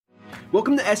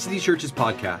Welcome to SCG Church's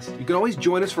podcast. You can always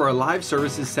join us for our live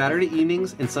services Saturday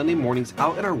evenings and Sunday mornings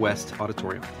out at our West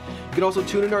Auditorium. You can also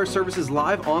tune into our services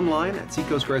live online at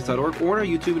seacoastchrist.org or on our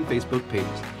YouTube and Facebook pages.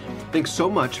 Thanks so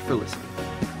much for listening.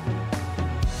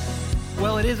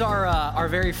 Well, it is our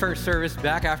very first service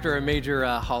back after a major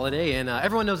holiday, and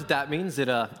everyone knows what that means.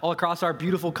 That all across our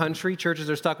beautiful country, churches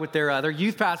are stuck with their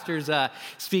youth pastors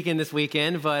speaking this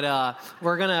weekend. But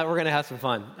we're gonna have some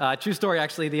fun. True story,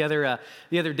 actually. The other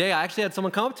day, I actually had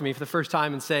someone come up to me for the first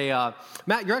time and say,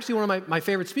 "Matt, you're actually one of my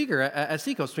favorite speaker at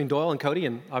Seacoast, between Doyle and Cody,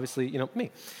 and obviously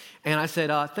me." And I said,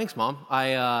 thanks, Mom.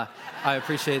 I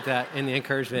appreciate that and the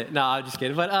encouragement. No, I'm just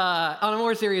kidding. But on a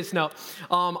more serious note,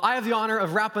 I have the honor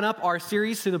of wrapping up our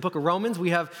series through the book of Romans.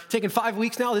 We have taken 5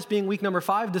 weeks now, this being week number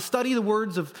 5, to study the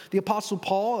words of the Apostle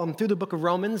Paul through the book of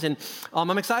Romans. And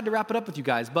I'm excited to wrap it up with you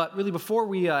guys. But really, before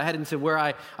we head into where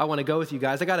I want to go with you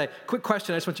guys, I got a quick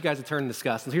question I just want you guys to turn and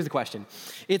discuss. And here's the question.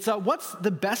 It's, what's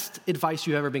the best advice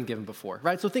you've ever been given before,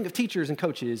 right? So think of teachers and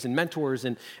coaches and mentors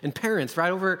and parents,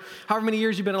 right? Over however many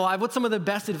years you've been alive, what's some of the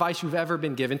best advice you've ever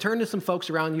been given? Turn to some folks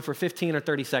around you for 15 or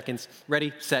 30 seconds.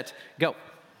 Ready, set, go.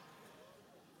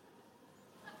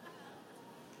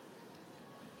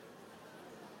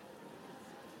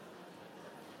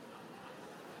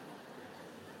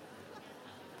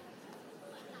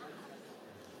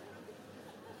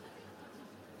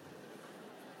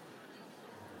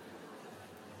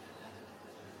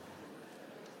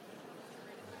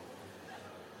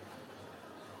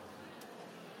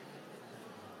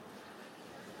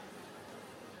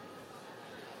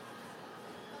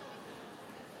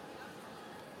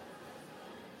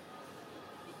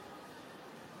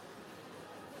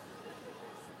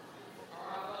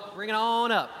 Bring it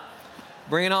on up.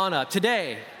 Bring it on up.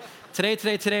 Today,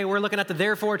 we're looking at the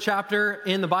Therefore chapter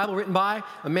in the Bible written by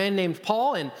a man named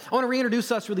Paul. And I want to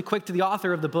reintroduce us really quick to the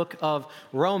author of the book of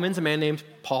Romans, a man named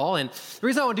Paul. And the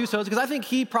reason I want to do so is because I think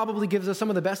he probably gives us some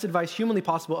of the best advice humanly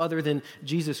possible other than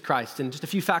Jesus Christ. And just a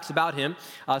few facts about him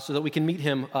so that we can meet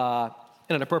him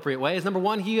in an appropriate way is, number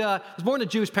one, he was born to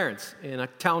Jewish parents in a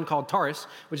town called Taurus,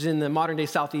 which is in the modern-day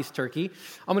southeast Turkey.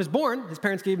 When he was born, his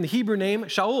parents gave him the Hebrew name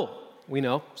Shaul. We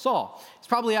know Saul. It's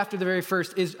probably after the very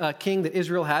first king that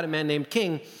Israel had, a man named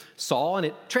King Saul, and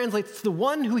it translates to the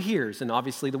one who hears, and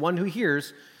obviously the one who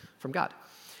hears from God.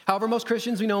 However, most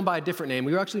Christians, we know him by a different name.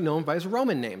 We actually know him by his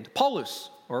Roman name, Paulus,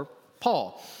 or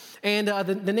Paul. And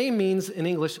the name means, in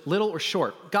English, little or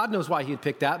short. God knows why he had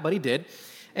picked that, but he did.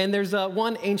 And there's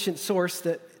one ancient source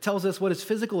that tells us what his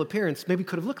physical appearance maybe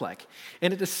could have looked like.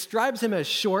 And it describes him as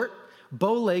short,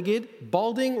 bow-legged,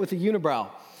 balding with a unibrow.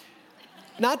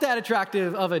 Not that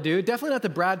attractive of a dude, definitely not the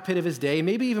Brad Pitt of his day,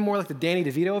 maybe even more like the Danny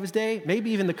DeVito of his day, maybe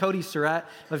even the Cody Surratt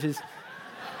of his...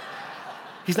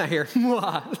 He's not here.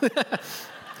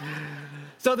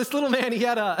 So this little man, he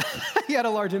had a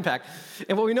large impact.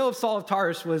 And what we know of Saul of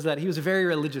Tarsus was that he was a very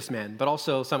religious man, but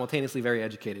also simultaneously very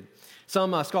educated.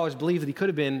 Some scholars believe that he could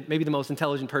have been maybe the most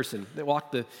intelligent person that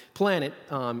walked the planet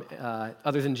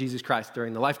other than Jesus Christ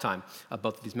during the lifetime of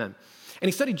both of these men. And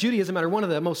he studied Judaism under one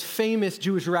of the most famous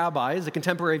Jewish rabbis, a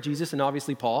contemporary of Jesus and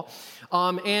obviously Paul.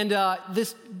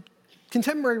 This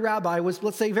contemporary rabbi was,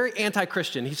 let's say, very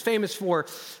anti-Christian. He's famous for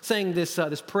saying this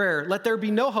prayer, "Let there be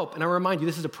no hope." And I remind you,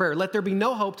 this is a prayer. "Let there be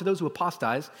no hope to those who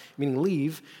apostatize," meaning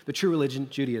leave the true religion,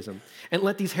 Judaism. "And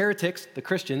let these heretics, the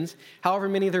Christians, however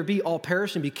many there be, all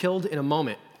perish and be killed in a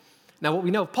moment." Now, what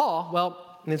we know of Paul,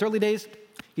 well, in his early days,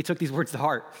 he took these words to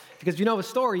heart. Because if you know his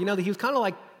story, you know that he was kind of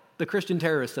like the Christian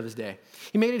terrorists of his day.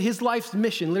 He made it his life's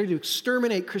mission, literally, to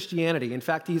exterminate Christianity. In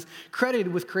fact, he's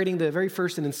credited with creating the very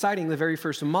first and inciting the very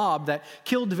first mob that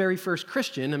killed the very first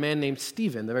Christian, a man named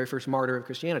Stephen, the very first martyr of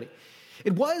Christianity.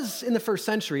 It was in the first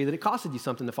century that it costed you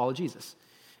something to follow Jesus.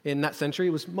 In that century,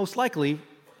 it was most likely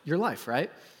your life, right?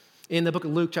 In the book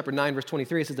of Luke, chapter 9, verse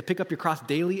 23, it says to pick up your cross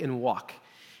daily and walk.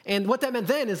 And what that meant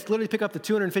then is literally pick up the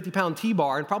 250-pound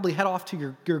T-bar and probably head off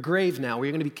to your grave now, where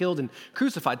you're going to be killed and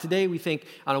crucified. Today we think,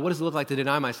 I don't know, what does it look like to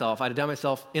deny myself? I deny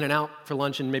myself in and out for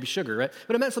lunch and maybe sugar, right?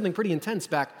 But it meant something pretty intense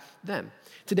back then.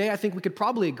 Today I think we could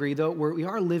probably agree, though, we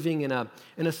are living in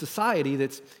a society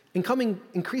that's becoming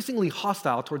increasingly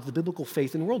hostile towards the biblical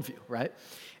faith and worldview, right?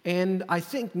 And I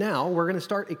think now we're going to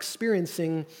start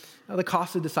experiencing the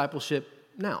cost of discipleship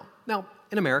now. Now,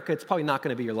 in America, it's probably not going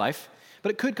to be your life, but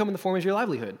it could come in the form of your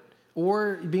livelihood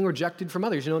or being rejected from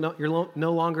others. You're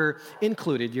no longer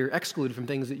included. You're excluded from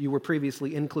things that you were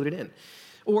previously included in.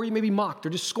 Or you may be mocked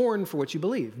or just scorned for what you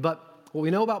believe. But what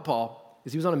we know about Paul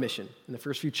is he was on a mission. And the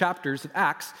first few chapters of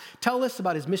Acts tell us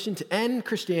about his mission to end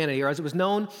Christianity, or as it was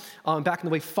known back in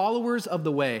the way, followers of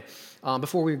the way,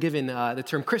 before we were given the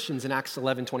term Christians in Acts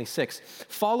 11:26.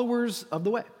 Followers of the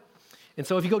way. And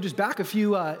so if you go just back a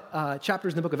few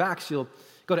chapters in the book of Acts, you'll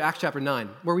go to Acts chapter 9,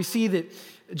 where we see that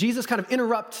Jesus kind of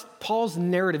interrupts Paul's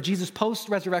narrative. Jesus,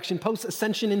 post-resurrection,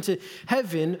 post-ascension into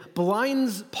heaven,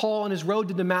 blinds Paul on his road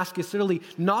to Damascus, literally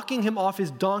knocking him off his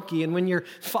donkey. And when you're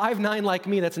 5'9" like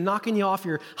me, that's knocking you off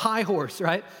your high horse,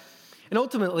 right? And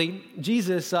ultimately,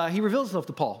 Jesus, he reveals himself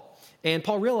to Paul. And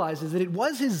Paul realizes that it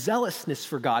was his zealousness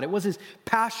for God, it was his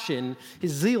passion,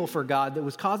 his zeal for God that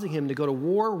was causing him to go to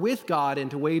war with God and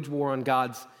to wage war on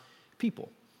God's people.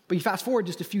 But you fast forward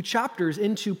just a few chapters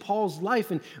into Paul's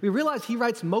life, and we realize he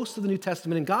writes most of the New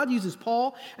Testament, and God uses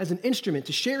Paul as an instrument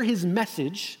to share his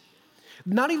message.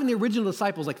 Not even the original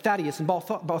disciples like Thaddeus and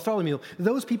Bartholomew,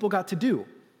 those people got to do.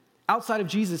 Outside of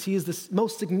Jesus, he is the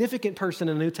most significant person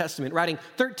in the New Testament, writing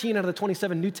 13 out of the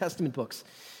 27 New Testament books,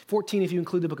 14 if you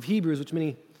include the book of Hebrews, which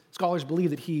many scholars believe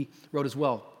that he wrote as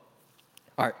well.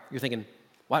 All right, you're thinking,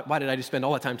 why did I just spend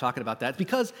all that time talking about that? It's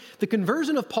because the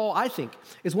conversion of Paul, I think,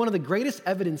 is one of the greatest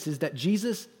evidences that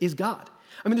Jesus is God.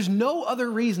 I mean, there's no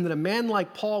other reason that a man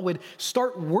like Paul would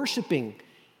start worshiping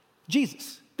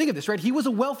Jesus. Think of this, right? He was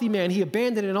a wealthy man. He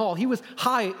abandoned it all. He was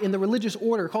high in the religious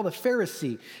order called the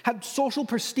Pharisee, had social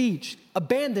prestige,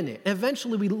 abandoned it. And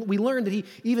eventually we learned that he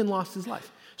even lost his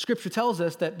life. Scripture tells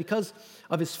us that because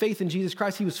of his faith in Jesus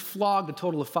Christ, he was flogged a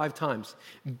total of 5 times,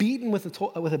 beaten with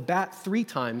a bat 3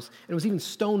 times, and was even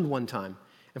stoned 1 time.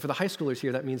 And for the high schoolers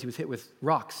here, that means he was hit with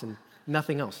rocks and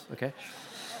nothing else, okay?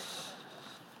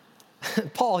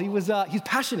 Paul, he's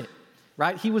passionate,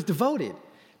 right? He was devoted.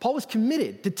 Paul was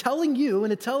committed to telling you and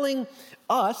to telling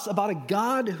us about a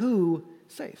God who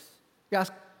saves. You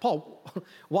ask, Paul,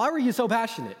 why were you so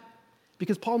passionate?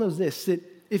 Because Paul knows this, that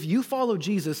if you follow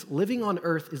Jesus, living on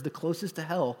earth is the closest to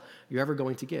hell you're ever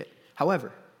going to get.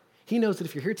 However, he knows that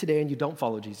if you're here today and you don't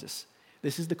follow Jesus,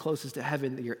 this is the closest to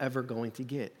heaven that you're ever going to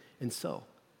get. And so,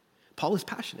 Paul is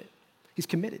passionate. He's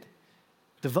committed,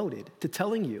 devoted to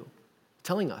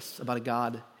telling us about a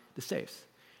God that saves.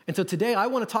 And so today I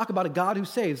want to talk about a God who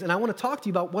saves, and I want to talk to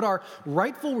you about what our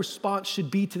rightful response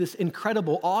should be to this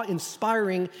incredible,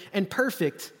 awe-inspiring, and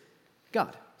perfect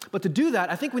God. But to do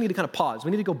that, I think we need to kind of pause. We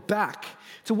need to go back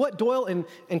to what Doyle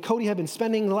and Cody have been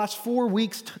spending the last 4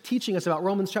 weeks teaching us about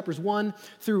Romans chapters 1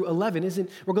 through 11.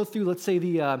 We'll go through, let's say,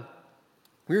 the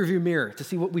rearview mirror to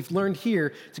see what we've learned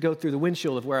here to go through the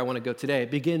windshield of where I want to go today.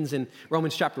 It begins in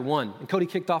Romans chapter 1. And Cody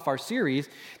kicked off our series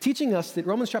teaching us that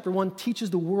Romans chapter 1 teaches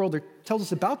the world, or tells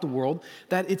us about the world,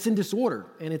 that it's in disorder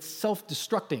and it's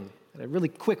self-destructing at a really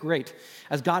quick rate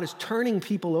as God is turning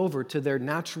people over to their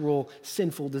natural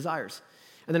sinful desires.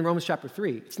 And then Romans chapter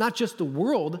 3, it's not just the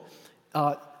world,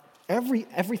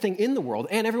 everything in the world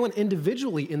and everyone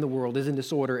individually in the world is in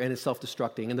disorder and is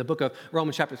self-destructing. In the book of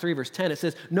Romans chapter 3, verse 10, it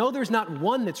says, no, there's not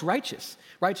one that's righteous.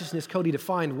 Righteousness, Cody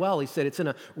defined well. He said it's in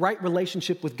a right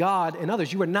relationship with God and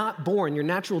others. You are not born. Your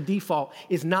natural default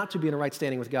is not to be in a right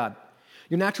standing with God.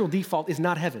 Your natural default is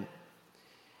not heaven.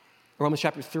 Romans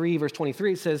chapter 3, verse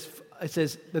 23, it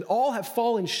says that all have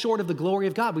fallen short of the glory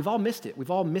of God. We've all missed it.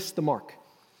 We've all missed the mark.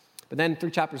 But then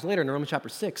 3 chapters later, in Romans chapter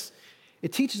 6,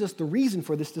 it teaches us the reason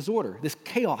for this disorder, this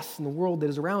chaos in the world that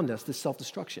is around us, this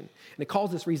self-destruction. And it calls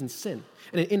this reason sin.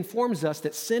 And it informs us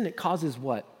that sin, it causes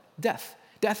what? Death.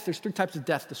 Death, there's 3 types of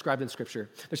death described in Scripture.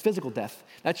 There's physical death.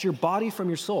 That's your body from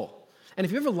your soul. And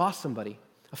if you ever lost somebody,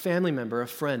 a family member, a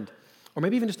friend, or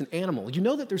maybe even just an animal, you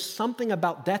know that there's something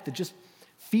about death that just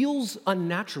feels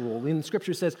unnatural. And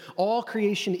Scripture says, all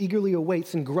creation eagerly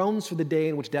awaits and groans for the day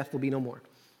in which death will be no more.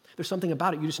 There's something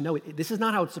about it. You just know it. This is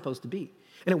not how it's supposed to be.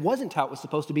 And it wasn't how it was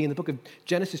supposed to be. In the book of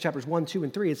Genesis chapters 1, 2,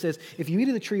 and 3, it says, if you eat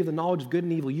of the tree of the knowledge of good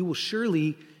and evil, you will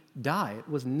surely die. It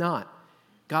was not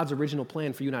God's original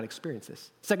plan for you not to experience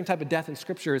this. Second type of death in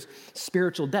Scripture is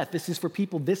spiritual death. This is for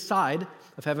people this side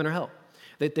of heaven or hell.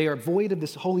 That they are void of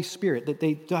this Holy Spirit. That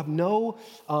they have no,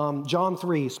 John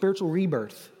 3, spiritual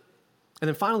rebirth. And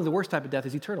then finally, the worst type of death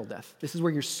is eternal death. This is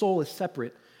where your soul is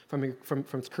separate from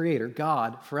its creator,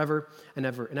 God, forever and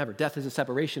ever and ever. Death is a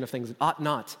separation of things that ought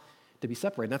not to be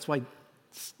separated. That's why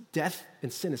death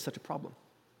and sin is such a problem.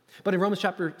 But in Romans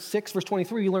chapter 6, verse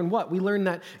 23, we learn what? We learn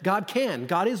that God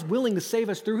is willing to save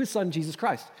us through his Son, Jesus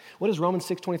Christ. What does Romans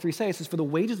 6:23 say? It says, for the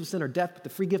wages of sin are death, but the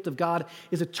free gift of God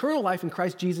is eternal life in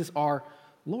Christ Jesus our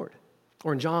Lord.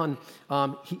 Or in John,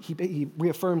 he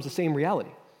reaffirms the same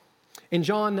reality. In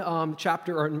Romans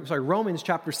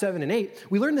chapter 7 and 8,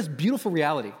 we learn this beautiful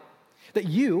reality that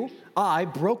you, I,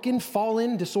 broken,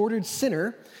 fallen, disordered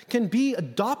sinner, can be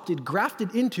adopted,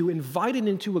 grafted into, invited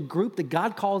into a group that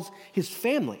God calls his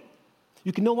family.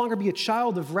 You can no longer be a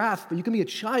child of wrath, but you can be a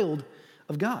child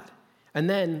of God. And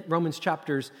then Romans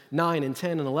chapters 9 and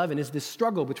 10 and 11 is this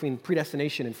struggle between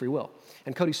predestination and free will.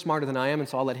 And Cody's smarter than I am, and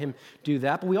so I'll let him do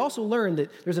that. But we also learn that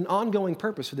there's an ongoing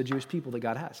purpose for the Jewish people that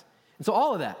God has. And so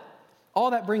all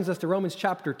that brings us to Romans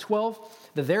chapter 12,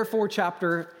 the therefore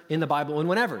chapter in the Bible. And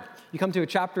whenever you come to a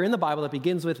chapter in the Bible that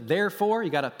begins with therefore, you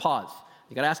got to pause.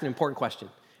 You got to ask an important question.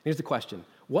 Here's the question.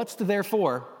 What's the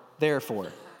therefore there for?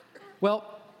 Well,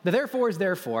 the therefore is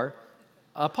there for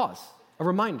a pause, a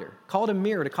reminder. Call it a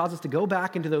mirror to cause us to go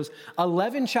back into those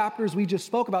 11 chapters we just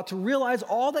spoke about to realize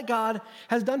all that God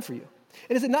has done for you.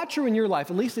 And is it not true in your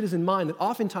life, at least it is in mine, that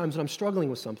oftentimes when I'm struggling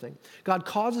with something, God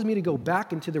causes me to go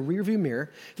back into the rearview mirror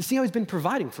to see how he's been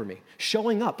providing for me,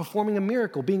 showing up, performing a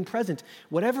miracle, being present,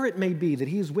 whatever it may be, that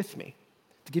he is with me,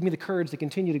 to give me the courage to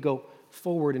continue to go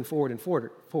forward and forward and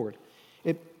forward.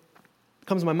 It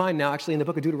comes to my mind now, actually, in the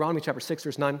book of Deuteronomy, chapter 6,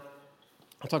 verse 9.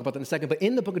 I'll talk about that in a second. But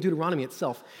in the book of Deuteronomy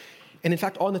itself, and in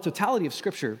fact, on the totality of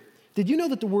Scripture, did you know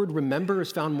that the word remember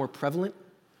is found more prevalent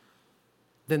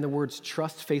than the words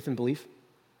trust, faith, and belief?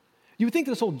 You would think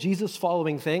this whole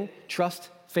Jesus-following thing, trust,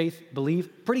 faith,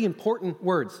 believe, pretty important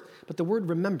words. But the word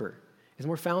remember is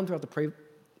more found throughout the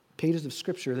pages of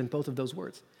Scripture than both of those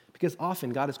words. Because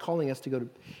often God is calling us to go to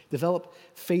develop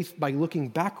faith by looking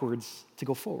backwards to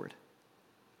go forward.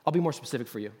 I'll be more specific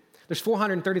for you. There's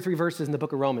 433 verses in the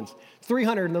book of Romans.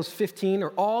 300 in those 15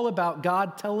 are all about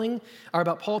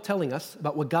Paul telling us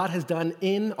about what God has done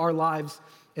in our lives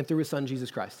and through his son,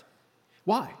 Jesus Christ.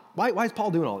 Why? Why is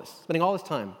Paul doing all this, spending all this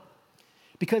time?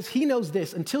 Because he knows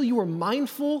this, until you are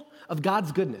mindful of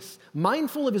God's goodness,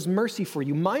 mindful of his mercy for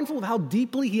you, mindful of how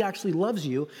deeply he actually loves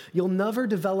you, you'll never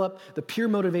develop the pure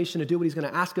motivation to do what he's going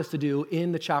to ask us to do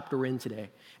in the chapter we're in today.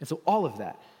 And so all of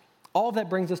that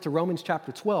brings us to Romans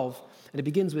chapter 12, and it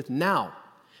begins with now.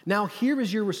 Now, here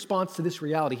is your response to this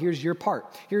reality. Here's your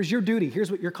part. Here's your duty. Here's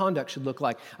what your conduct should look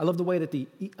like. I love the way that the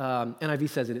NIV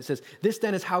says it. It says, this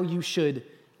then is how you should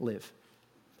live.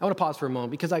 I want to pause for a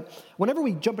moment because whenever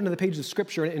we jump into the pages of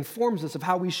Scripture and it informs us of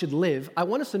how we should live, I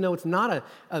want us to know it's not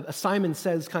a Simon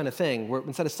Says kind of thing where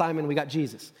instead of Simon, we got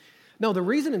Jesus. No, the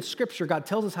reason in Scripture God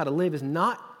tells us how to live is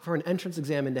not for an entrance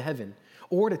exam into heaven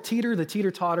or to teeter the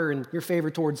teeter-totter in your favor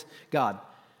towards God.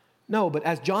 No, but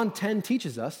as John 10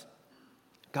 teaches us,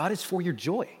 God is for your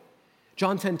joy.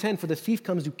 John 10:10, for the thief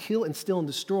comes to kill and steal and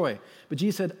destroy. But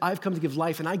Jesus said, I've come to give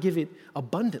life and I give it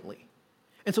abundantly.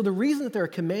 And so the reason that there are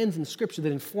commands in Scripture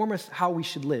that inform us how we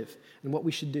should live and what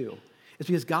we should do is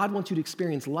because God wants you to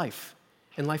experience life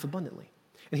and life abundantly.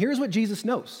 And here's what Jesus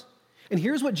knows. And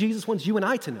here's what Jesus wants you and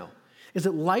I to know, is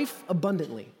that life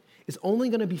abundantly is only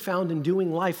going to be found in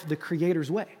doing life the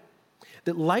Creator's way.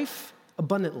 That life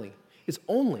abundantly is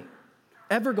only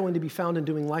ever going to be found in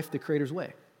doing life the Creator's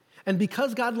way. And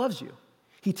because God loves you,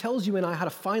 he tells you and I how to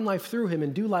find life through him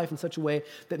and do life in such a way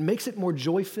that makes it more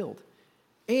joy-filled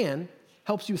and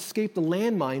helps you escape the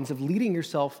landmines of leading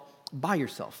yourself by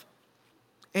yourself.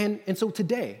 And so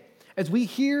today, as we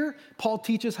hear Paul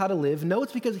teach us how to live, know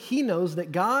it's because he knows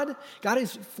that God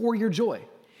is for your joy.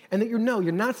 And that you're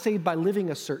not saved by living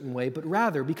a certain way, but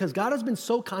rather because God has been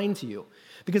so kind to you,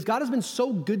 because God has been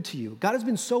so good to you, God has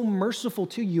been so merciful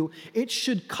to you, it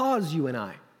should cause you and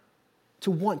I to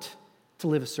want to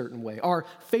live a certain way. Our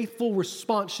faithful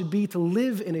response should be to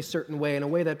live in a certain way, in a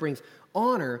way that brings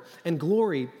honor and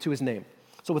glory to his name.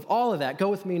 So with all of that, go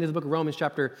with me into the book of Romans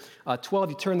chapter 12.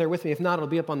 You turn there with me. If not, it'll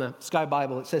be up on the Sky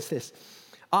Bible. It says this,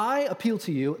 I appeal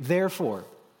to you, therefore.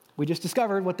 We just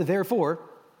discovered what the therefore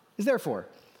is there for.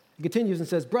 It continues and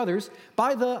says, brothers,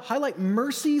 by the highlight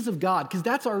mercies of God, because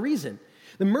that's our reason.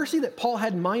 The mercy that Paul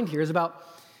had in mind here is about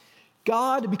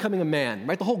God becoming a man,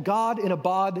 right? The whole God in a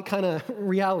bod kind of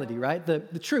reality, right? The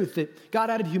truth that God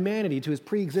added humanity to his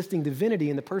pre-existing divinity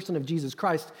in the person of Jesus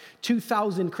Christ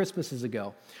 2,000 Christmases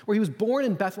ago, where he was born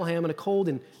in Bethlehem in a cold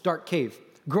and dark cave,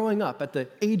 growing up at the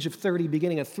age of 30,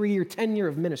 beginning a 3-year, 10-year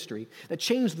of ministry that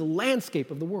changed the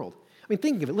landscape of the world. I mean,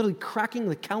 think of it, literally cracking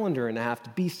the calendar in half to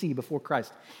BC before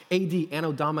Christ, AD,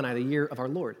 Anno Domini, the year of our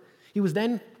Lord. He was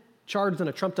then charged on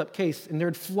a trumped-up case,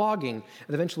 endured flogging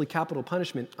and eventually capital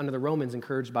punishment under the Romans,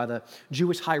 encouraged by the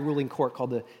Jewish high ruling court called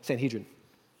the Sanhedrin.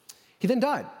 He then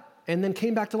died and then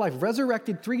came back to life,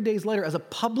 resurrected 3 days later as a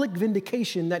public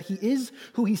vindication that he is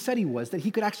who he said he was, that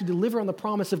he could actually deliver on the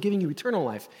promise of giving you eternal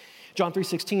life. John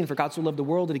 3:16, for God so loved the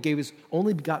world that he gave his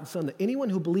only begotten son, that anyone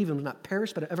who believes in him will not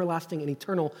perish but have everlasting and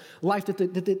eternal life, that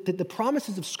the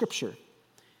promises of Scripture,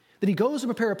 that he goes to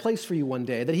prepare a place for you one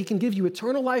day, that he can give you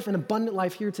eternal life and abundant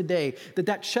life here today,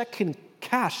 that check can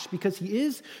cash because he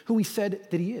is who he said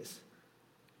that he is.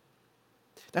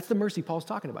 That's the mercy Paul's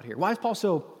talking about here. Why he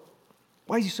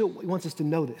wants us to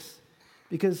know this?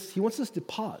 Because he wants us to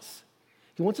pause.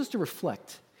 He wants us to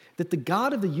reflect. that the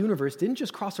God of the universe didn't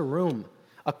just cross a room,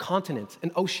 a continent,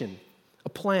 an ocean, a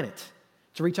planet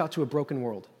to reach out to a broken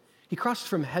world. He crossed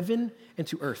from heaven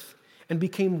into earth and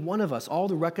became one of us, all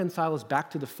to reconcile us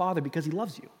back to the Father because he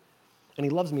loves you. And he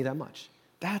loves me that much.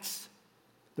 That's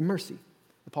the mercy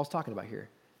that Paul's talking about here.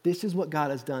 This is what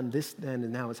God has done, this then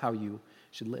and now is how you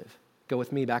should live. Go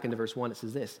with me back into verse 1. It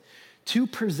says this, to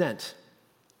present.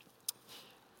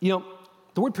 You know,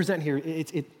 the word present here,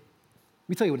 let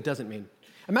me tell you what it doesn't mean.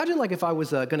 Imagine like if I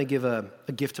was going to give a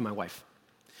gift to my wife.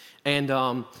 And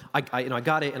I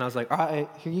got it, and I was like, all right,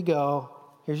 here you go.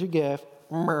 Here's your gift.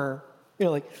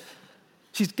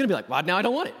 She's going to be like, well, now I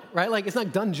don't want it, right? Like, it's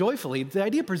not done joyfully. The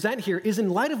idea of present here is in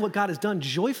light of what God has done,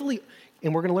 joyfully,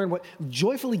 and we're going to learn what,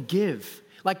 joyfully give.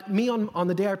 Like me on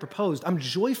the day I proposed, I'm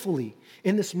joyfully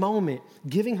in this moment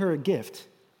giving her a gift.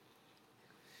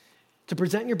 To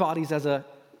present your bodies as and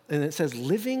it says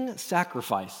living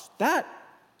sacrifice. That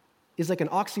is like an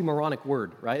oxymoronic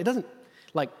word, right? It doesn't,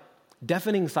 like,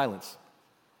 deafening silence.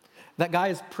 That guy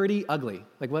is pretty ugly.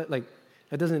 Like what? Like,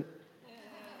 that doesn't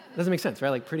make sense, right?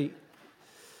 Like pretty.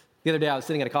 The other day I was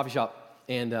sitting at a coffee shop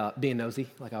and being nosy,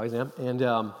 like I always am, and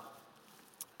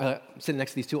sitting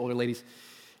next to these two older ladies,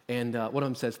 and one of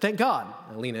them says, thank God.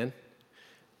 I lean in.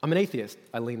 I'm an atheist.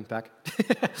 I lean back.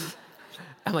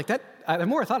 I'm like, the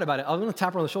more I thought about it, I was going to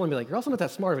tap her on the shoulder and be like, you're also not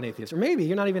that smart of an atheist. Or maybe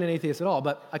you're not even an atheist at all,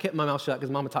 but I kept my mouth shut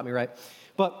because Mama taught me right.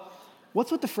 But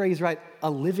what's with the phrase, right, a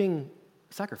living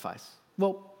sacrifice?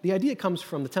 Well, the idea comes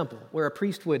from the temple, where a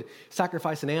priest would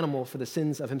sacrifice an animal for the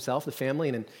sins of himself, the family,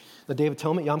 and in the Day of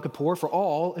Atonement, Yom Kippur, for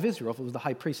all of Israel, if it was the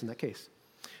high priest in that case.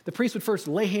 The priest would first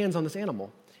lay hands on this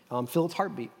animal, feel its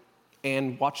heartbeat,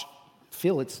 and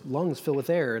feel its lungs fill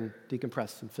with air and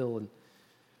decompress and fill, and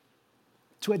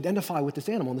to identify with this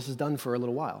animal, and this is done for a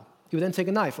little while. He would then take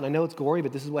a knife, and I know it's gory,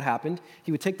 but this is what happened.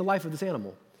 He would take the life of this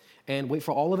animal and wait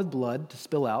for all of its blood to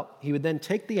spill out. He would then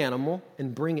take the animal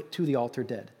and bring it to the altar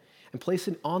dead and place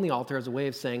it on the altar as a way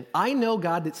of saying, I know,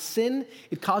 God, that sin,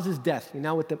 it causes death. We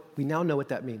now know what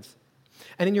that means.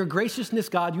 And in your graciousness,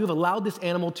 God, you have allowed this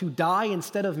animal to die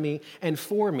instead of me and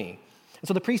for me. And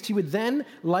so the priest, he would then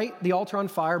light the altar on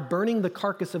fire, burning the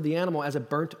carcass of the animal as a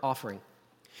burnt offering.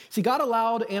 See, God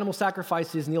allowed animal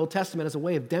sacrifices in the Old Testament as a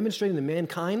way of demonstrating to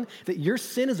mankind that your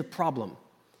sin is a problem.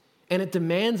 And it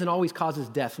demands and always causes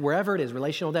death, wherever it is,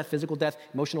 relational death, physical death,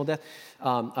 emotional death,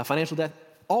 financial death,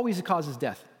 always it causes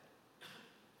death.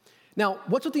 Now,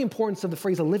 what's with the importance of the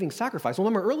phrase a living sacrifice? Well,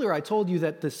 remember earlier I told you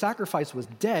that the sacrifice was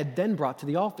dead, then brought to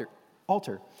the altar.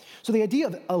 So the idea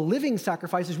of a living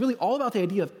sacrifice is really all about the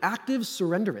idea of active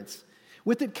surrenderance.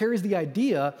 With it carries the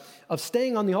idea of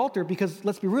staying on the altar because,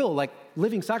 let's be real, like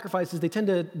living sacrifices, they tend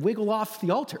to wiggle off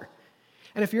the altar.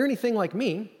 And if you're anything like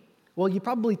me, well, you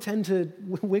probably tend to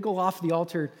wiggle off the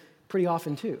altar pretty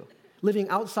often too. Living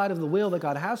outside of the will that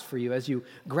God has for you as you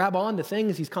grab on to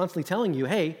things he's constantly telling you,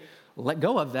 hey, let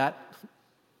go of that.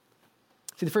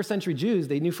 See, the first century Jews,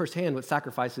 they knew firsthand what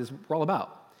sacrifices were all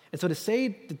about. And so to say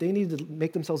that they needed to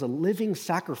make themselves a living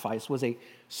sacrifice was a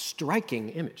striking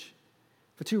image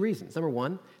for two reasons. Number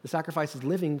one, the sacrifice is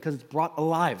living because it's brought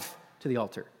alive to the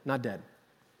altar, not dead.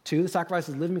 Two, the sacrifice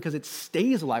is living because it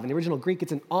stays alive. In the original Greek,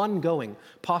 it's an ongoing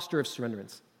posture of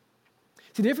surrenderance.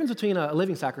 See, the difference between a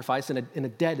living sacrifice and a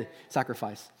dead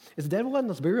sacrifice is the dead one,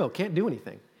 let's be real, can't do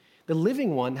anything. The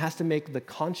living one has to make the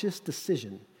conscious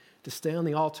decision to stay on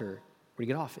the altar or to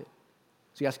get off it.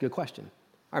 So you ask a good question.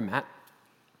 All right, Matt,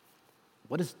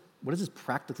 what does this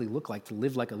practically look like to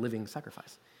live like a living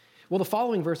sacrifice? Well, the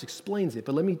following verse explains it,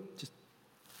 but let me just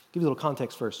give you a little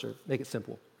context first or make it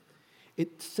simple.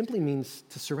 It simply means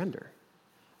to surrender,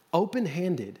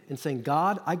 open-handed, and saying,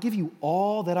 God, I give you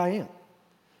all that I am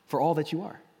for all that you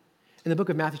are. In the book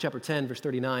of Matthew chapter 10, verse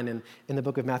 39, and in the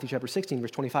book of Matthew chapter 16,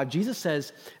 verse 25, Jesus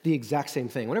says the exact same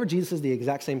thing. Whenever Jesus says the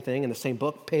exact same thing in the same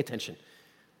book, pay attention.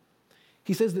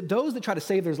 He says that those that try to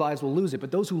save their lives will lose it,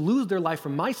 but those who lose their life for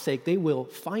my sake, they will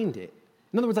find it.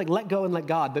 In other words, like let go and let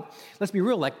God. But let's be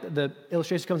real, like the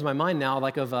illustration comes to my mind now,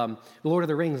 like of the Lord of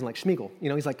the Rings and like Schmeagol. You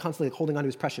know, he's like constantly like holding on to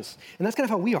his precious. And that's kind of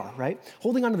how we are, right?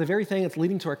 Holding on to the very thing that's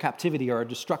leading to our captivity or our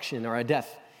destruction or our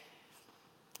death.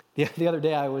 The other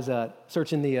day I was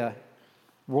searching the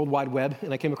World Wide Web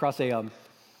and I came across a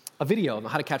video on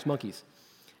how to catch monkeys.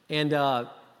 And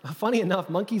funny enough,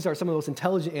 monkeys are some of the most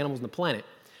intelligent animals on the planet.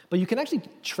 But you can actually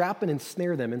trap and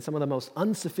ensnare them in some of the most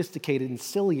unsophisticated and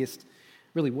silliest,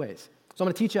 really, ways. So I'm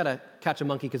going to teach you how to catch a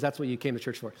monkey because that's what you came to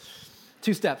church for.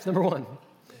 2 steps. Number 1,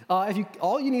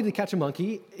 all you need to catch a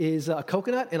monkey is a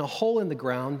coconut and a hole in the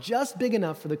ground just big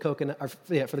enough for the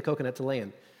coconut to lay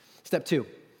in. Step 2,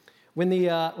 When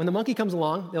the monkey comes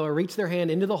along, they'll reach their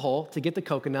hand into the hole to get the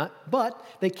coconut, but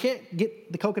they can't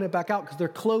get the coconut back out because their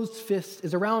closed fist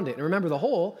is around it. And remember, the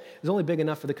hole is only big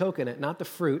enough for the coconut, not the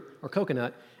fruit or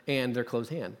coconut and their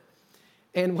closed hand.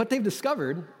 And what they've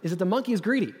discovered is that the monkey is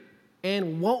greedy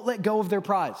and won't let go of their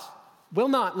prize, will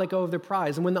not let go of their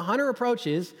prize. And when the hunter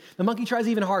approaches, the monkey tries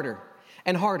even harder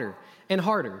and harder and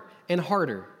harder and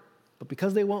harder. But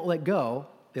because they won't let go,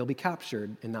 they'll be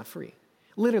captured and not free.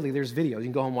 Literally, there's videos, you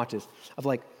can go home and watch this, of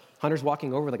like hunters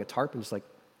walking over like a tarp and just like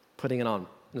putting it on. And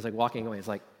it's like walking away. It's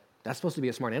like, that's supposed to be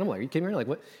a smart animal. Are you kidding me? Like,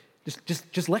 what?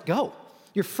 Just let go.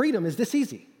 Your freedom is this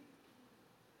easy.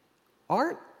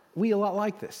 Aren't we a lot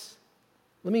like this?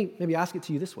 Let me maybe ask it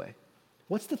to you this way.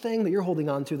 What's the thing that you're holding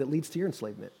on to that leads to your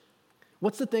enslavement?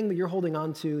 What's the thing that you're holding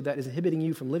on to that is inhibiting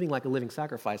you from living like a living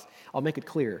sacrifice? I'll make it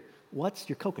clear. What's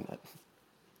your coconut?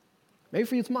 Maybe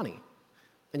for you it's money,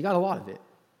 and you got a lot of it.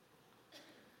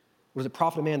 Or does it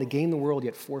profit a man to gain the world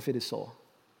yet forfeit his soul?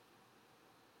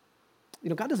 You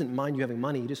know, God doesn't mind you having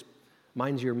money. He just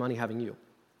minds your money having you.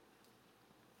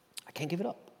 I can't give it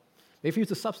up. Maybe for you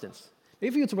it's a substance.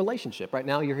 Maybe for you it's a relationship. Right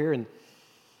now you're here and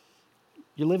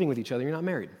you're living with each other. You're not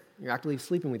married. You're actively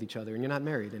sleeping with each other and you're not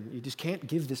married. And you just can't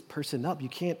give this person up. You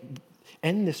can't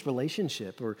end this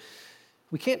relationship. Or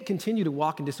we can't continue to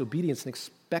walk in disobedience and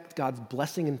expect God's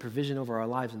blessing and provision over our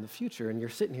lives in the future. And you're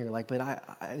sitting here like,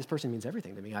 but this person means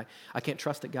everything to me. I can't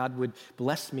trust that God would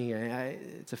bless me.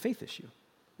 It's a faith issue.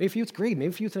 Maybe for you it's greed.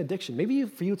 Maybe for you it's an addiction. Maybe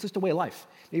for you it's just a way of life.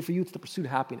 Maybe for you it's the pursuit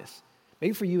of happiness.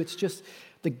 Maybe for you it's just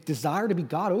the desire to be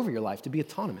God over your life, to be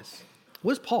autonomous.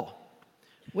 What is Paul?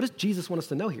 What does Jesus want us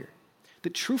to know here?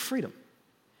 That true freedom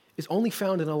is only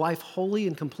found in a life wholly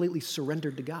and completely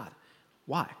surrendered to God.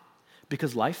 Why?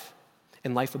 Because life,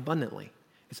 and life abundantly,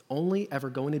 is only ever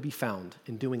going to be found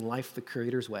in doing life the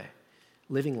Creator's way,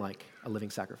 living like a living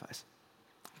sacrifice.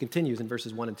 He continues in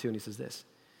verses 1 and 2, and he says this: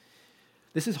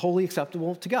 "This is wholly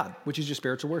acceptable to God, which is your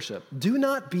spiritual worship. Do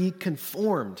not be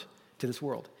conformed to this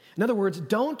world." In other words,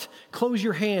 don't close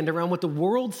your hand around what the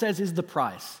world says is the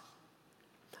prize.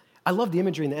 I love the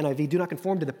imagery in the NIV. Do not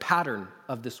conform to the pattern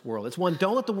of this world. It's one,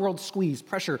 don't let the world squeeze,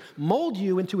 pressure, mold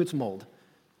you into its mold.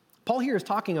 Paul here is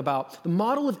talking about the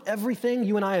model of everything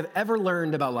you and I have ever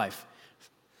learned about life.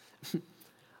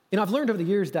 I've learned over the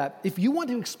years that if you want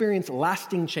to experience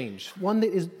lasting change, one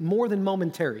that is more than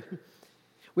momentary,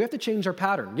 we have to change our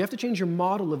pattern. You have to change your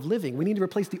model of living. We need to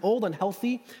replace the old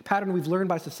unhealthy pattern we've learned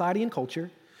by society and culture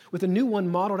with a new one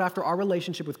modeled after our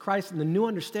relationship with Christ and the new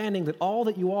understanding that all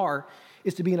that you are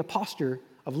is to be in a posture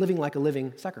of living like a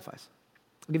living sacrifice.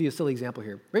 I'll give you a silly example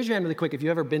here. Raise your hand really quick if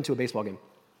you've ever been to a baseball game.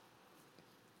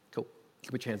 Cool. You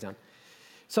can put your hands down.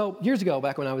 So years ago,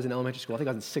 back when I was in elementary school, I think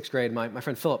I was in sixth grade, my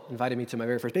friend Philip invited me to my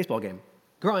very first baseball game.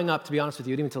 Growing up, to be honest with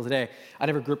you, even until today, I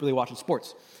never grew up really watching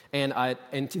sports. And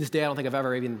to this day, I don't think I've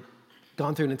ever even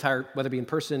gone through an entire, whether it be in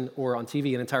person or on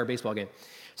TV, an entire baseball game.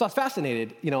 So I was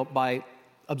fascinated, by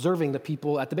observing the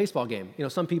people at the baseball game.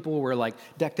 Some people were like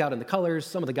decked out in the colors.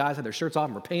 Some of the guys had their shirts off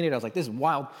and were painted. I was like, this is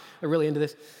wild. I'm really into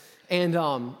this. And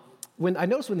when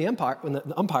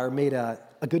the umpire made a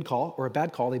good call or a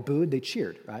bad call, they booed, they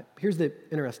cheered, right? Here's the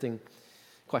interesting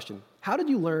question. How did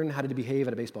you learn how to behave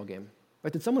at a baseball game?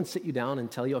 Right? Did someone sit you down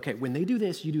and tell you, okay, when they do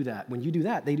this, you do that. When you do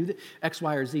that, they do the X,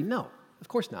 Y, or Z? No, of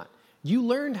course not. You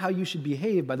learned how you should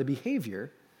behave by the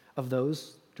behavior of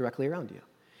those directly around you.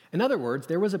 In other words,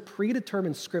 there was a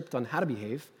predetermined script on how to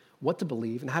behave, what to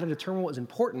believe, and how to determine what was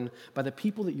important by the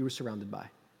people that you were surrounded by.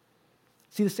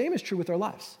 See, the same is true with our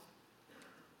lives.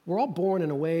 We're all born in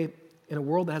a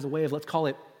world that has a way of, let's call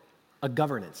it, a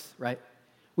governance, right?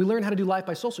 We learn how to do life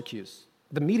by social cues,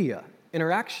 the media,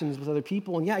 interactions with other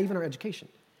people, and even our education.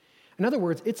 In other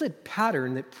words, it's a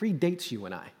pattern that predates you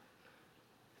and I.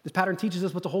 This pattern teaches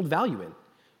us what to hold value in,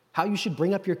 how you should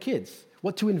bring up your kids,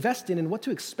 what to invest in, and what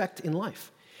to expect in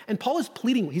life. And Paul is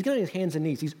pleading, he's getting on his hands and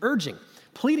knees, he's urging,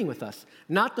 pleading with us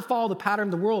not to follow the pattern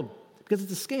of the world because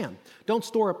it's a scam. Don't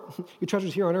store up your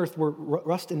treasures here on earth where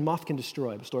rust and moth can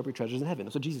destroy, but store up your treasures in heaven.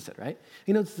 That's what Jesus said, right?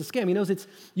 He knows it's a scam. He knows it's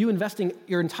you investing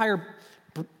your entire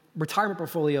retirement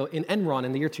portfolio in Enron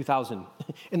in the year 2000,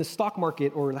 in the stock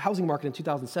market or the housing market in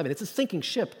 2007. It's a sinking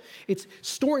ship. It's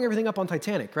storing everything up on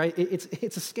Titanic, right? It's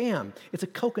a scam. It's a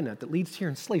coconut that leads to your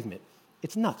enslavement.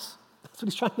 It's nuts. That's what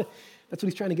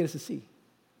he's trying to get us to see.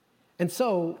 And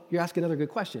so you're asking another good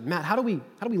question. Matt, how do we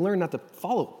learn not to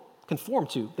conform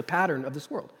to the pattern of this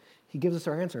world? He gives us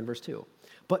our answer in verse 2.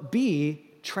 But be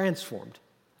transformed.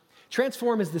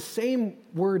 Transform is the same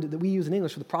word that we use in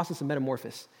English for the process of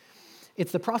metamorphosis.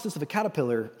 It's the process of a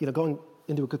caterpillar, going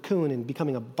into a cocoon and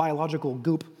becoming a biological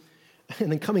goop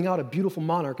and then coming out a beautiful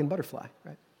monarch and butterfly,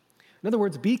 right? In other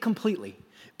words, be completely.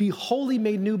 Be wholly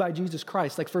made new by Jesus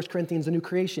Christ, like 1 Corinthians, a new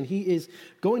creation. He is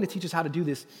going to teach us how to do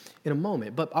this in a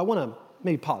moment. But I want to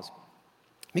maybe pause.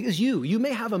 Because you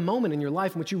may have a moment in your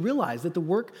life in which you realize that the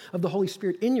work of the Holy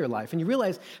Spirit in your life, and you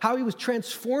realize how he was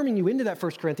transforming you into that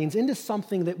 1 Corinthians, into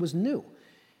something that was new.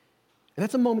 And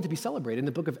that's a moment to be celebrated. In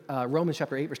the book of Romans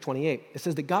chapter 8, verse 28, it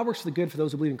says that God works for the good for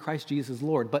those who believe in Christ Jesus as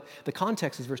Lord. But the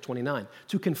context is verse 29,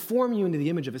 to conform you into the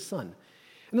image of his Son.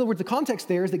 In other words, the context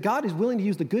there is that God is willing to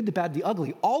use the good, the bad, the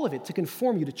ugly, all of it to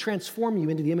conform you, to transform you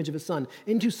into the image of his Son,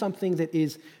 into something that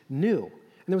is new.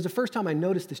 And there was the first time I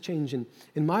noticed this change in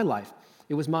my life.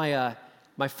 It was my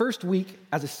first week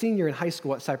as a senior in high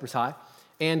school at Cypress High,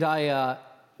 and I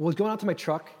was going out to my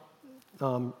truck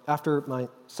after my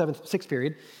sixth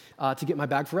period to get my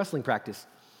bag for wrestling practice.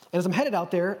 And as I'm headed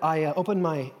out there, I opened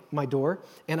my door,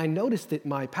 and I noticed that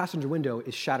my passenger window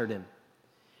is shattered in.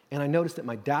 And I noticed that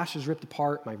my dash is ripped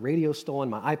apart, my radio's stolen,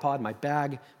 my iPod, my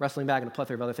bag, wrestling bag, and a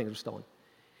plethora of other things were stolen.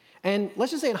 And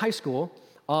let's just say in high school,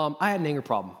 I had an anger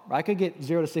problem. Right? I could get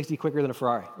 0 to 60 quicker than a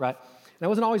Ferrari, right? And I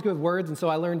wasn't always good with words, and so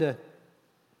I learned to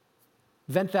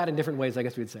vent that in different ways, I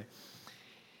guess we would say.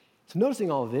 So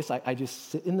noticing all of this, I just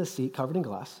sit in the seat covered in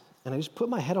glass, and I just put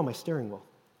my head on my steering wheel.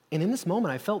 And in this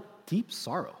moment, I felt deep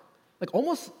sorrow, like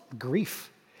almost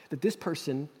grief, that this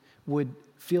person would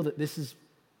feel that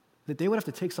that they would have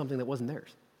to take something that wasn't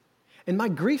theirs. And my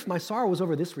grief, my sorrow was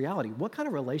over this reality. What kind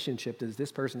of relationship does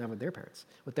this person have with their parents,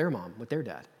 with their mom, with their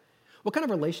dad? What kind of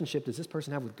relationship does this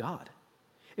person have with God?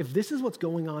 If this is what's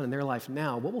going on in their life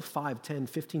now, what will 5, 10,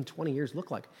 15, 20 years look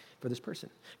like for this person?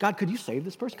 God, could you save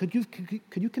this person? Could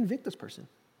you convict this person?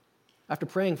 After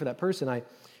praying for that person,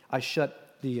 I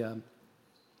shut the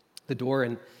door,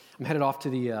 and I'm headed off to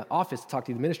the office to talk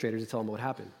to the administrators to tell them what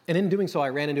happened. And in doing so, I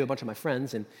ran into a bunch of my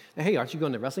friends, and hey, aren't you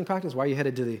going to wrestling practice? Why are you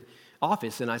headed to the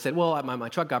office? And I said, well, my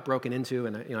truck got broken into,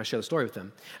 and I shared a story with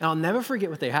them. And I'll never forget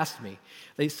what they asked me.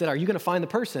 They said, are you going to find the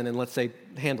person and, let's say,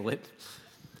 handle it?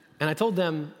 And I told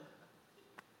them,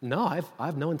 no, I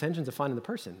have no intentions of finding the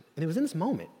person. And it was in this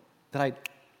moment that I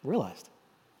realized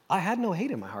I had no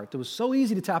hate in my heart that was so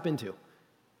easy to tap into.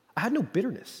 I had no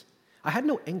bitterness. I had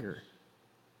no anger.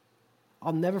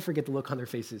 I'll never forget the look on their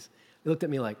faces. They looked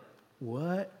at me like,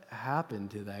 what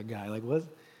happened to that guy? Like, what?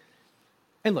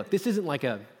 And look, this isn't like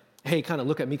a, hey, kind of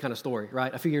look at me kind of story,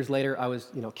 right? A few years later, I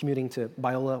was, commuting to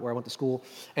Biola, where I went to school,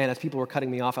 and as people were cutting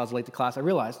me off, I was late to class, I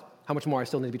realized how much more I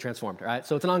still need to be transformed, right?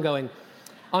 So it's an ongoing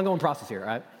process here,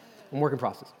 right? I'm work in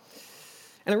process.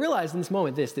 And I realized in this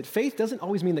moment that faith doesn't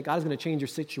always mean that God is going to change your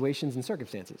situations and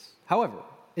circumstances. However,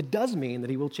 it does mean that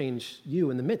he will change you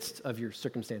in the midst of your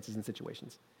circumstances and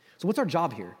situations. So what's our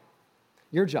job here?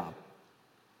 Your job,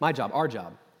 my job, our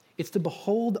job. It's to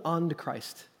behold unto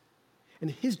Christ.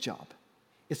 And his job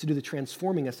is to do the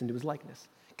transforming us into his likeness.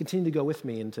 Continue to go with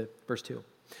me into verse 2.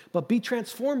 But be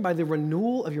transformed by the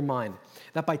renewal of your mind,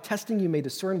 that by testing you may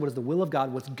discern what is the will of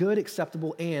God, what's good,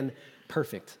 acceptable, and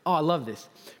perfect. Oh, I love this.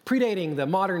 Predating the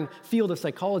modern field of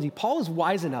psychology, Paul is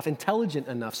wise enough, intelligent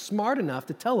enough, smart enough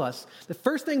to tell us the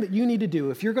first thing that you need to do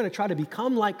if you're going to try to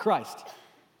become like Christ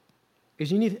is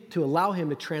you need to allow him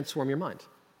to transform your mind.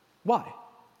 Why?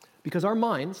 Because our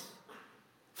minds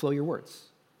flow your words.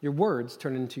 Your words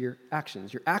turn into your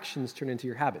actions. Your actions turn into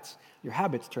your habits. Your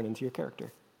habits turn into your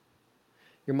character.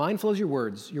 Your mind flows your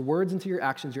words into your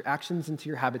actions into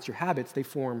your habits, they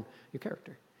form your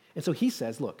character. And so he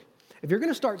says, look, if you're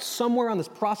going to start somewhere on this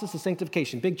process of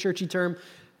sanctification, big churchy term,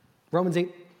 Romans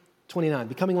 8:29,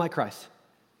 becoming like Christ,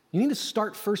 you need to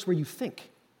start first where you think.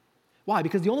 Why?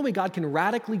 Because the only way God can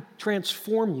radically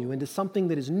transform you into something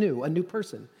that is new, a new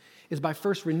person, is by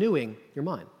first renewing your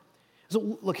mind.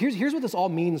 So look, here's what this all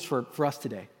means for us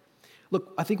today.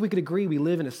 Look, I think we could agree we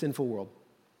live in a sinful world.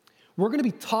 We're going to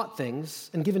be taught things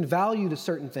and given value to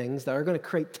certain things that are going to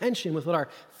create tension with what our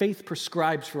faith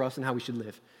prescribes for us and how we should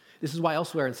live. This is why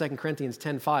elsewhere in 2 Corinthians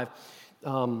 10:5,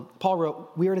 Paul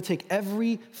wrote, we are to take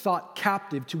every thought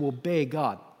captive to obey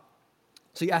God.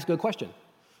 So you ask a good question.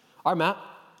 All right, Matt,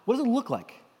 what does it look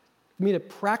like for me to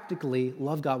practically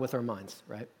love God with our minds,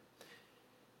 right?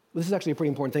 This is actually a pretty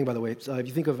important thing, by the way. So if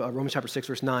you think of Romans chapter 6,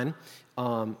 verse 9,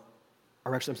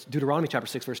 or actually Deuteronomy chapter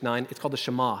 6, verse 9, it's called the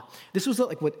Shema. This was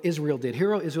like what Israel did.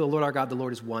 Hear, O Israel, Lord our God, the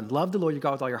Lord is one. Love the Lord your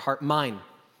God with all your heart, mind,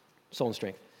 soul, and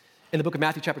strength. In the book of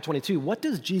Matthew chapter 22, what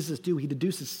does Jesus do? He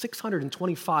deduces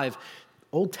 625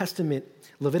 Old Testament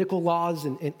Levitical laws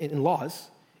and laws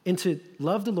into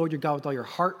love the Lord your God with all your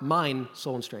heart, mind,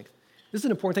 soul, and strength. This is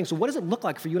an important thing. So what does it look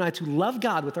like for you and I to love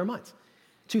God with our minds?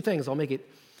 Two things. I'll make it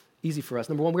easy for us.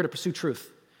 Number one, we're going to pursue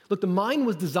truth. Look, the mind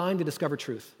was designed to discover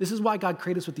truth. This is why God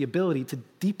created us with the ability to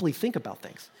deeply think about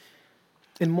things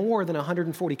in more than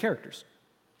 140 characters.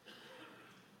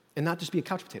 and not just be a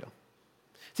couch potato.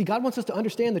 See, God wants us to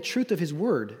understand the truth of his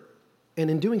word, and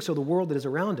in doing so, the world that is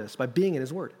around us by being in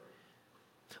his word.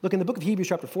 Look, in the book of Hebrews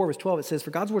chapter 4, verse 12, it says,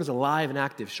 "For God's word is alive and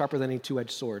active, sharper than any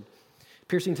two-edged sword,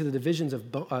 piercing to the divisions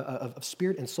of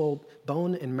spirit and soul,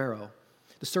 bone and marrow,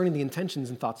 discerning the intentions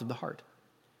and thoughts of the heart."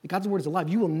 God's word is alive.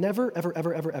 You will never, ever,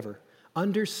 ever, ever, ever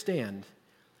understand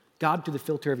God through the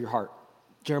filter of your heart.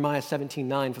 Jeremiah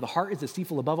 17:9, "For the heart is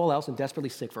deceitful above all else and desperately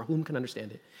sick, for whom can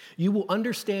understand it?" You will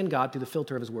understand God through the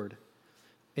filter of his word.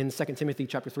 In 2 Timothy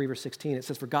chapter 3, verse 16, it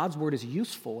says, "For God's word is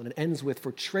useful," and it ends with,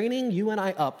 "for training you and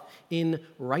I up in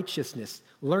righteousness,"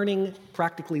 learning,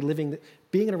 practically living,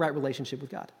 being in a right relationship with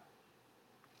God.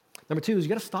 Number 2 is you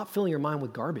got to stop filling your mind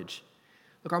with garbage.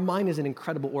 Look, our mind is an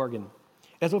incredible organ.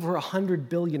 It has over 100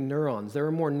 billion neurons. There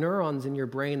are more neurons in your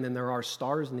brain than there are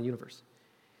stars in the universe.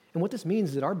 And what this means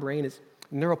is that our brain is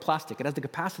neuroplastic. It has the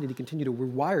capacity to continue to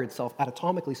rewire itself,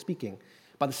 anatomically speaking,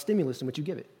 by the stimulus in which you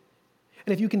give it.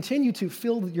 And if you continue to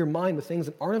fill your mind with things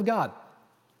that aren't of God,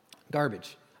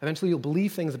 garbage, eventually you'll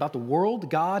believe things about the world,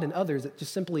 God, and others that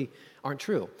just simply aren't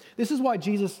true. This is why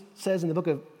Jesus says in the book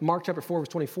of Mark chapter 4, verse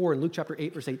 24, and Luke chapter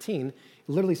 8, verse 18, it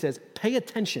literally says, "Pay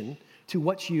attention to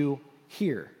what you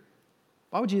hear."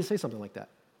 Why would Jesus say something like that?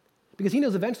 Because he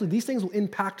knows eventually these things will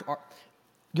impact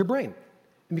your brain.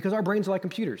 And because our brains are like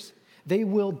computers, they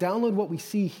will download what we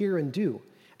see, hear, and do.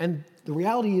 And the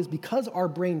reality is, because our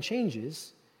brain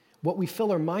changes, what we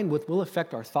fill our mind with will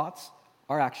affect our thoughts,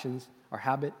 our actions, our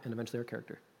habit, and eventually our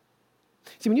character.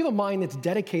 See, when you have a mind that's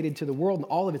dedicated to the world and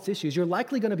all of its issues, you're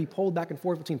likely going to be pulled back and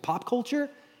forth between pop culture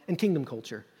and kingdom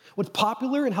culture. What's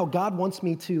popular and how God wants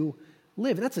me to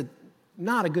live. And that's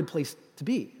not a good place to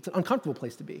be. It's an uncomfortable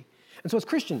place to be. And so as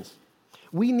Christians,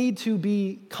 we need to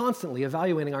be constantly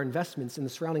evaluating our investments in the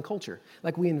surrounding culture.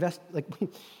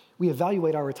 We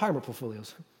evaluate our retirement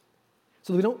portfolios,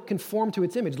 so that we don't conform to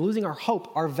its image, losing our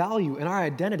hope, our value, and our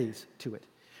identities to it.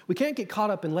 We can't get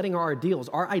caught up in letting our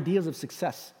ideas of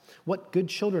success, what good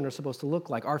children are supposed to look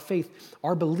like, our faith,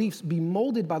 our beliefs be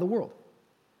molded by the world.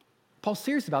 Paul's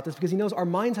serious about this because he knows our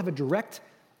minds have a direct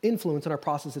influence on our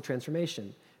process of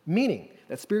transformation, meaning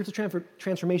that spiritual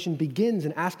transformation begins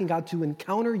in asking God to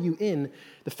encounter you in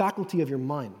the faculty of your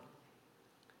mind.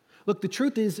 Look, the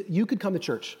truth is, you could come to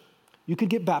church, you could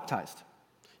get baptized,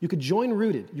 you could join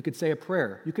Rooted, you could say a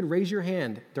prayer, you could raise your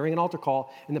hand during an altar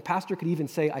call, and the pastor could even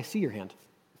say, "I see your hand."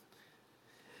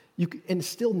 And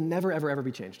still never, ever, ever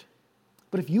be changed.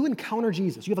 But if you encounter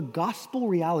Jesus, you have a gospel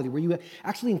reality where you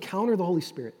actually encounter the Holy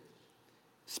Spirit,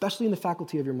 especially in the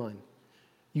faculty of your mind,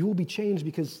 you will be changed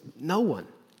because no one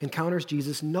encounters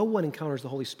Jesus, no one encounters the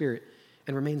Holy Spirit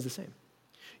and remains the same.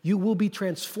 You will be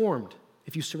transformed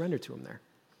if you surrender to him there.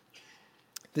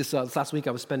 This last week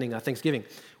I was spending Thanksgiving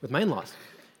with my in-laws.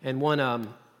 And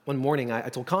one morning, I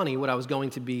told Connie what I was going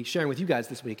to be sharing with you guys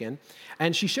this weekend.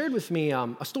 And she shared with me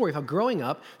a story of how growing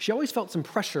up, she always felt some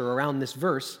pressure around this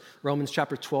verse, Romans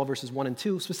chapter 12, verses 1 and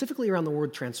 2, specifically around the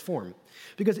word transform.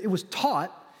 Because it was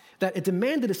taught that it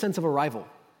demanded a sense of arrival,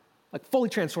 like fully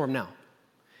transformed now.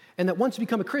 And that once you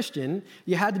become a Christian,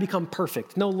 you had to become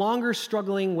perfect, no longer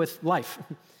struggling with life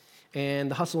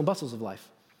and the hustle and bustles of life.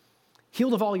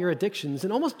 Healed of all your addictions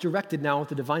and almost directed now with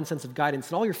the divine sense of guidance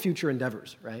in all your future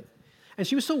endeavors, right? And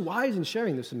she was so wise in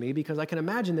sharing this with me because I can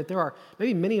imagine that there are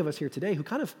maybe many of us here today who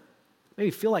kind of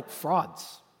maybe feel like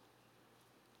frauds.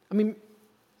 I mean,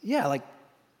 yeah, like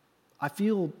I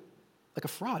feel like a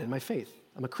fraud in my faith.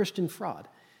 I'm a Christian fraud.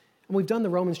 And we've done the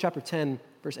Romans chapter 10,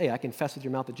 verse 8, I confess with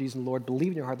your mouth that Jesus is the Lord,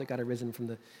 believe in your heart that God has risen from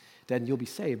the dead and you'll be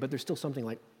saved. But there's still something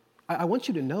like, I want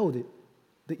you to know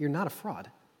that you're not a fraud.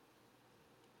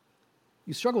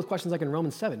 You struggle with questions like in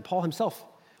Romans 7, Paul himself,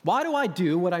 why do I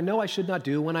do what I know I should not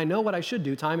do when I know what I should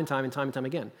do time and time and time and time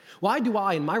again? Why do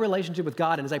I, in my relationship with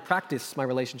God and as I practice my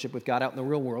relationship with God out in the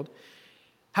real world,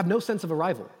 have no sense of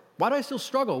arrival? Why do I still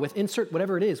struggle with insert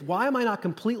whatever it is? Why am I not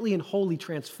completely and wholly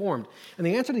transformed? And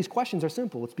the answer to these questions are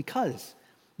simple. It's because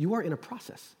you are in a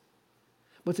process.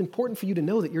 But it's important for you to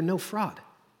know that you're no fraud.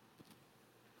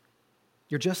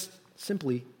 You're just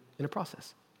simply in a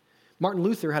process. Martin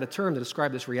Luther had a term to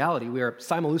describe this reality. We are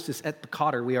simulus et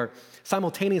peccator. We are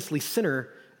simultaneously sinner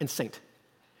and saint.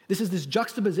 This is this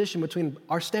juxtaposition between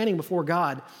our standing before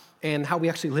God and how we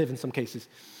actually live in some cases.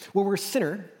 Where we're a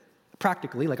sinner,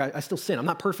 practically, like I still sin. I'm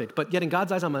not perfect, but yet in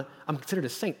God's eyes, I'm considered a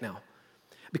saint now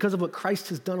because of what Christ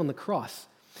has done on the cross.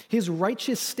 His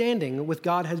righteous standing with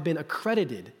God has been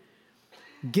accredited,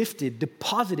 gifted,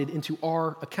 deposited into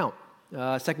our account.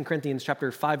 2 Corinthians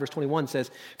chapter 5, verse 21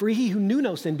 says, "For he who knew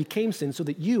no sin became sin so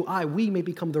that we may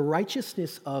become the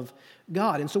righteousness of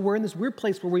God." And so we're in this weird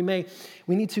place where we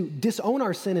need to disown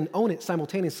our sin and own it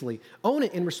simultaneously. Own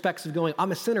it in respects of going,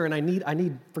 I'm a sinner and I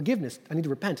need forgiveness. I need to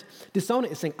repent. Disown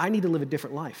it is saying, I need to live a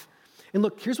different life. And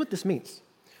look, here's what this means.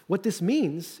 What this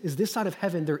means is this side of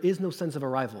heaven, there is no sense of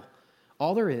arrival.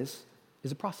 All there is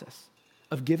a process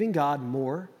of giving God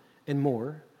more and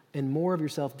more and more of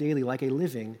yourself daily like a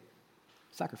living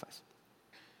sacrifice.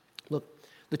 Look,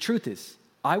 the truth is,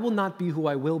 I will not be who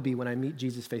I will be when I meet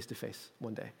Jesus face to face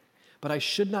one day, but I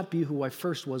should not be who I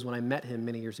first was when I met him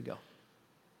many years ago.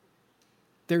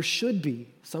 There should be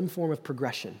some form of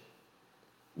progression,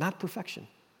 not perfection.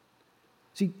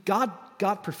 See, God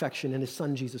got perfection in his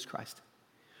son, Jesus Christ.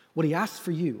 What he asks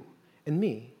for you and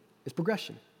me is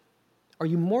progression. Are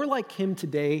you more like him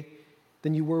today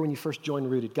than you were when you first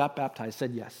joined Rooted, got baptized,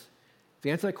 said yes? If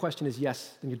the answer to that question is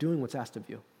yes, then you're doing what's asked of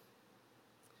you.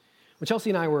 When Chelsea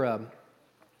and I were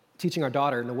teaching our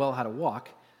daughter, Noelle, how to walk,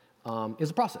 is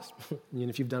a process. And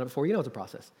if you've done it before, you know it's a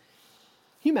process.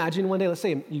 Can you imagine one day, let's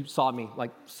say you saw me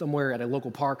like somewhere at a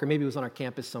local park, or maybe it was on our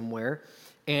campus somewhere,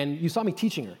 and you saw me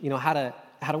teaching her,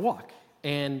 how to walk.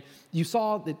 And you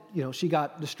saw that, she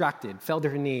got distracted, fell to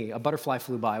her knee, a butterfly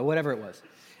flew by, whatever it was.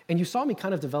 And you saw me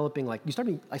kind of developing, I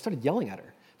started yelling at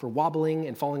her for wobbling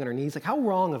and falling on her knees. Like, how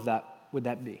wrong of that would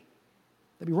that be?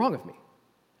 That'd be wrong of me.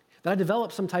 That I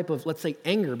developed some type of, let's say,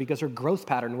 anger because her growth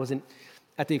pattern wasn't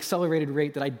at the accelerated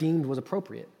rate that I deemed was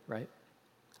appropriate, right?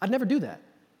 I'd never do that.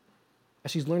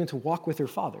 As she's learning to walk with her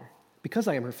father. Because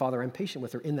I am her father, I'm patient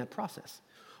with her in that process.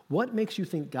 What makes you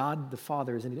think God the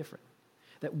Father is any different?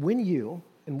 That when you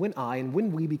and when I and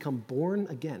when we become born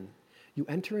again, you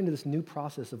enter into this new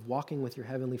process of walking with your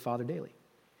Heavenly Father daily.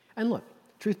 And look,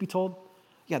 truth be told,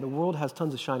 yeah, the world has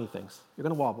tons of shiny things. You're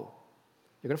going to wobble.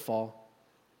 You're going to fall.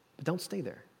 But don't stay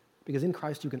there. Because in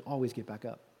Christ, you can always get back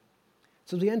up.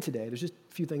 So as we end today, there's just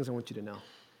a few things I want you to know.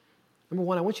 Number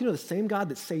one, I want you to know the same God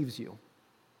that saves you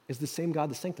is the same God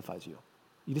that sanctifies you.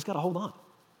 You just got to hold on.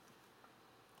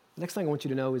 The next thing I want you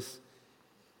to know is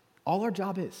all our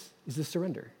job is to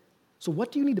surrender. So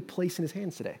what do you need to place in his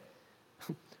hands today?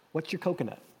 What's your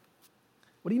coconut?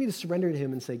 What do you need to surrender to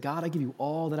him and say, God, I give you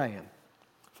all that I am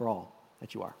for all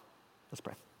that you are? Let's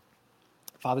pray.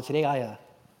 Father, today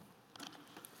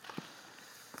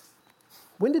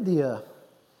when did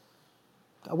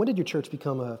your church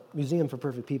become a museum for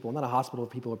perfect people, not a hospital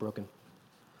where people are broken?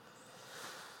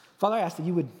 Father, I ask that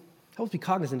you would help us be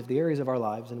cognizant of the areas of our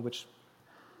lives in which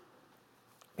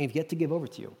we've yet to give over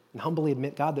to you and humbly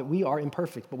admit, God, that we are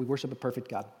imperfect, but we worship a perfect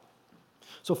God.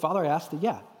 So, Father, I ask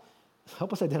that,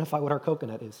 help us identify what our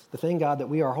coconut is, the thing, God, that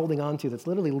we are holding on to that's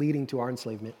literally leading to our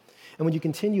enslavement. And when you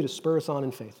continue to spur us on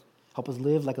in faith, help us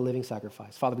live like a living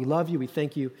sacrifice. Father, we love you. We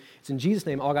thank you. It's in Jesus'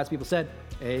 name all God's people said,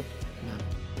 amen.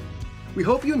 We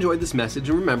hope you enjoyed this message,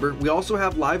 and remember, we also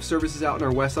have live services out in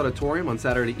our West Auditorium on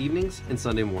Saturday evenings and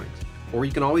Sunday mornings. Or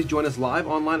you can always join us live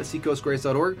online at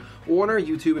seacoastgrace.org or on our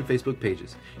YouTube and Facebook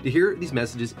pages to hear these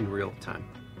messages in real time.